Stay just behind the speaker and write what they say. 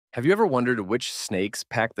Have you ever wondered which snakes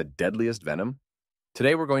pack the deadliest venom?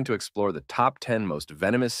 Today we're going to explore the top 10 most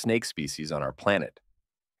venomous snake species on our planet.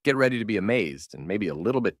 Get ready to be amazed and maybe a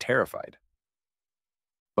little bit terrified.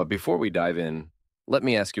 But before we dive in, let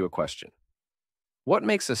me ask you a question. What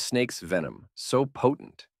makes a snake's venom so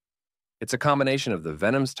potent? It's a combination of the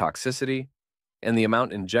venom's toxicity and the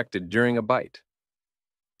amount injected during a bite.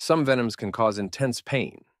 Some venoms can cause intense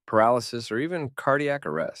pain, paralysis, or even cardiac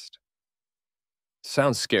arrest.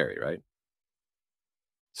 Sounds scary, right?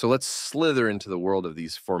 So let's slither into the world of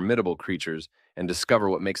these formidable creatures and discover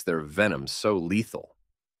what makes their venom so lethal.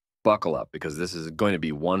 Buckle up because this is going to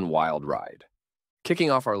be one wild ride.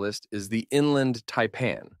 Kicking off our list is the inland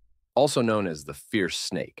taipan, also known as the fierce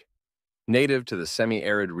snake. Native to the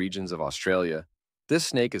semi-arid regions of Australia, this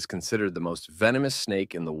snake is considered the most venomous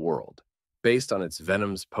snake in the world, based on its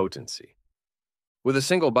venom's potency. With a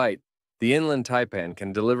single bite, the inland taipan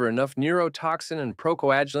can deliver enough neurotoxin and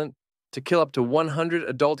procoagulant to kill up to 100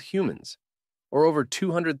 adult humans, or over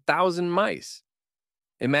 200,000 mice.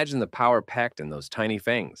 Imagine the power packed in those tiny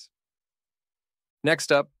fangs.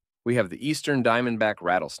 Next up, we have the eastern diamondback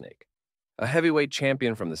rattlesnake, a heavyweight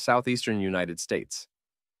champion from the southeastern United States.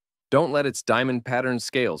 Don't let its diamond-patterned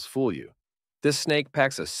scales fool you. This snake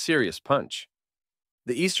packs a serious punch.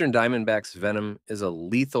 The eastern diamondback's venom is a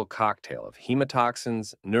lethal cocktail of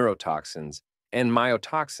hemotoxins, neurotoxins, and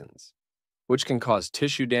myotoxins, which can cause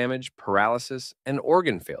tissue damage, paralysis, and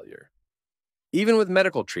organ failure. Even with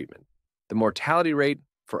medical treatment, the mortality rate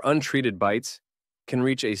for untreated bites can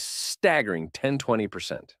reach a staggering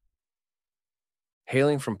 10–20%.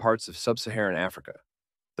 Hailing from parts of sub-Saharan Africa,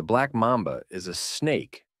 the Black Mamba is a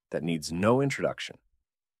snake that needs no introduction.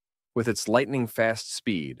 With its lightning-fast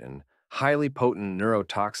speed and highly potent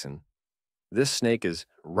neurotoxin, this snake is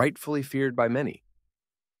rightfully feared by many.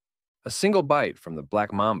 A single bite from the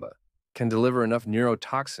Black Mamba can deliver enough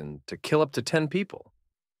neurotoxin to kill up to 10 people.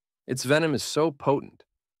 Its venom is so potent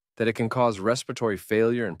that it can cause respiratory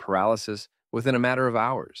failure and paralysis within a matter of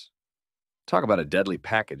hours. Talk about a deadly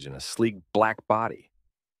package in a sleek black body.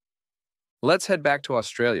 Let's head back to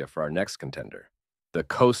Australia for our next contender, the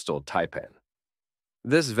coastal taipan.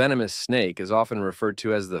 This venomous snake is often referred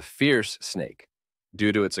to as the fierce snake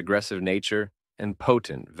due to its aggressive nature and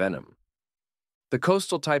potent venom. The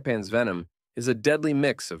coastal taipan's venom is a deadly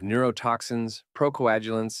mix of neurotoxins,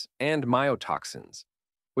 procoagulants, and myotoxins,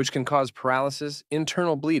 which can cause paralysis,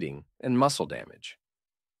 internal bleeding, and muscle damage.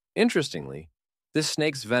 Interestingly, this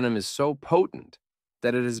snake's venom is so potent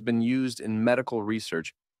that it has been used in medical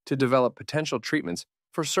research to develop potential treatments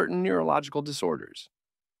for certain neurological disorders.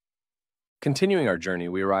 Continuing our journey,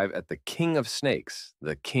 we arrive at the king of snakes,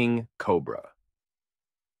 the King Cobra.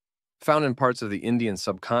 Found in parts of the Indian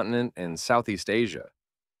subcontinent and Southeast Asia,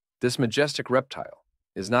 this majestic reptile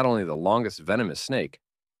is not only the longest venomous snake,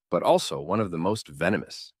 but also one of the most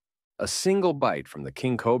venomous. A single bite from the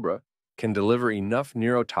King Cobra can deliver enough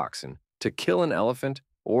neurotoxin to kill an elephant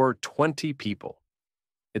or 20 people.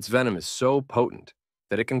 Its venom is so potent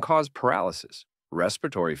that it can cause paralysis,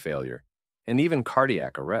 respiratory failure, and even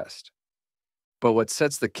cardiac arrest. But what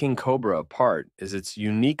sets the King Cobra apart is its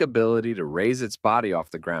unique ability to raise its body off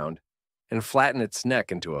the ground and flatten its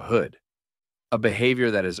neck into a hood, a behavior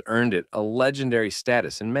that has earned it a legendary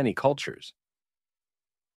status in many cultures.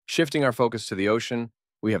 Shifting our focus to the ocean,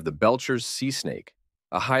 we have the Belur Sea Snake,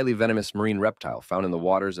 a highly venomous marine reptile found in the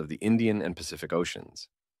waters of the Indian and Pacific Oceans.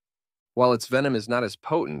 While its venom is not as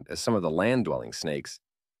potent as some of the land-dwelling snakes,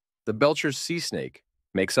 the Belur Sea Snake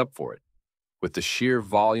makes up for it with the sheer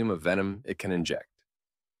volume of venom it can inject.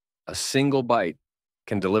 A single bite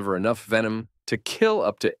can deliver enough venom to kill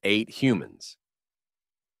up to 8 humans.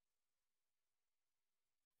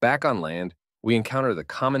 Back on land, we encounter the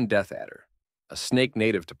common death adder, a snake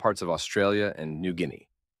native to parts of Australia and New Guinea.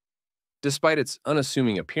 Despite its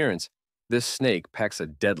unassuming appearance, this snake packs a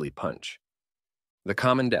deadly punch. The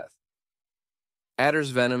common death.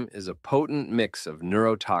 Adder's venom is a potent mix of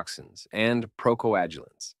neurotoxins and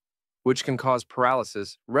procoagulants, which can cause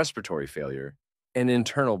paralysis, respiratory failure, and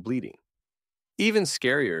internal bleeding. Even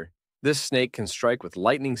scarier, this snake can strike with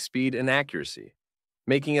lightning speed and accuracy,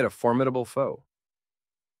 making it a formidable foe.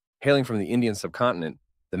 Hailing from the Indian subcontinent,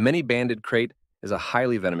 the many-banded krait is a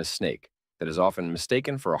highly venomous snake that is often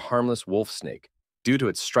mistaken for a harmless wolf snake due to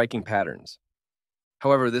its striking patterns.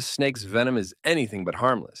 However, this snake's venom is anything but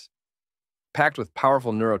harmless. Packed with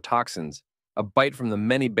powerful neurotoxins, a bite from the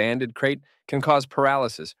many-banded krait can cause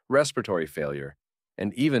paralysis, respiratory failure,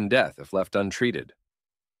 and even death if left untreated.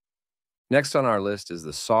 Next on our list is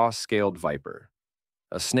the saw-scaled viper,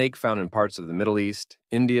 a snake found in parts of the Middle East,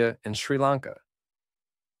 India, and Sri Lanka.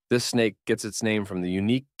 This snake gets its name from the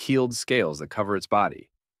unique keeled scales that cover its body,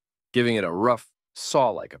 giving it a rough,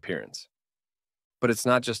 saw-like appearance. But it's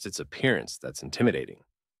not just its appearance that's intimidating.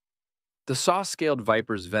 The saw-scaled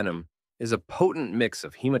viper's venom is a potent mix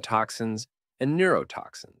of hemotoxins and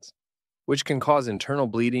neurotoxins, which can cause internal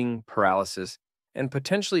bleeding, paralysis, and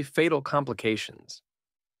potentially fatal complications.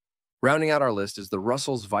 Rounding out our list is the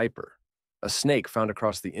Russell's viper, a snake found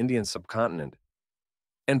across the Indian subcontinent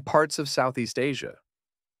and parts of Southeast Asia.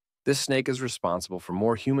 This snake is responsible for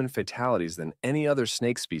more human fatalities than any other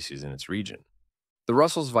snake species in its region. The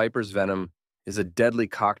Russell's viper's venom is a deadly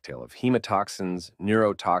cocktail of hemotoxins,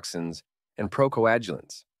 neurotoxins, and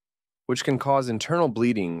procoagulants, which can cause internal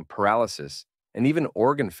bleeding, paralysis, and even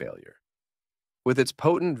organ failure. With its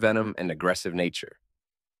potent venom and aggressive nature,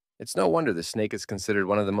 it's no wonder the snake is considered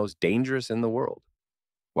one of the most dangerous in the world.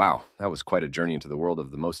 Wow, that was quite a journey into the world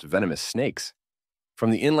of the most venomous snakes.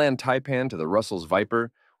 From the inland taipan to the Russell's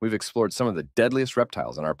viper, we've explored some of the deadliest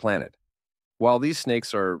reptiles on our planet. While these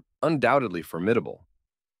snakes are undoubtedly formidable,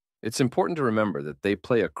 it's important to remember that they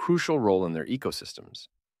play a crucial role in their ecosystems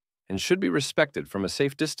and should be respected from a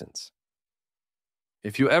safe distance.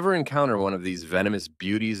 If you ever encounter one of these venomous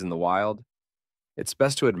beauties in the wild, it's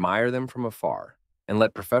best to admire them from afar and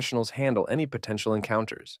let professionals handle any potential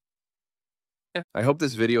encounters. I hope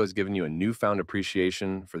this video has given you a newfound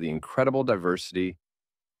appreciation for the incredible diversity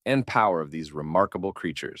and power of these remarkable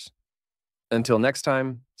creatures. Until next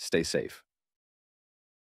time, stay safe.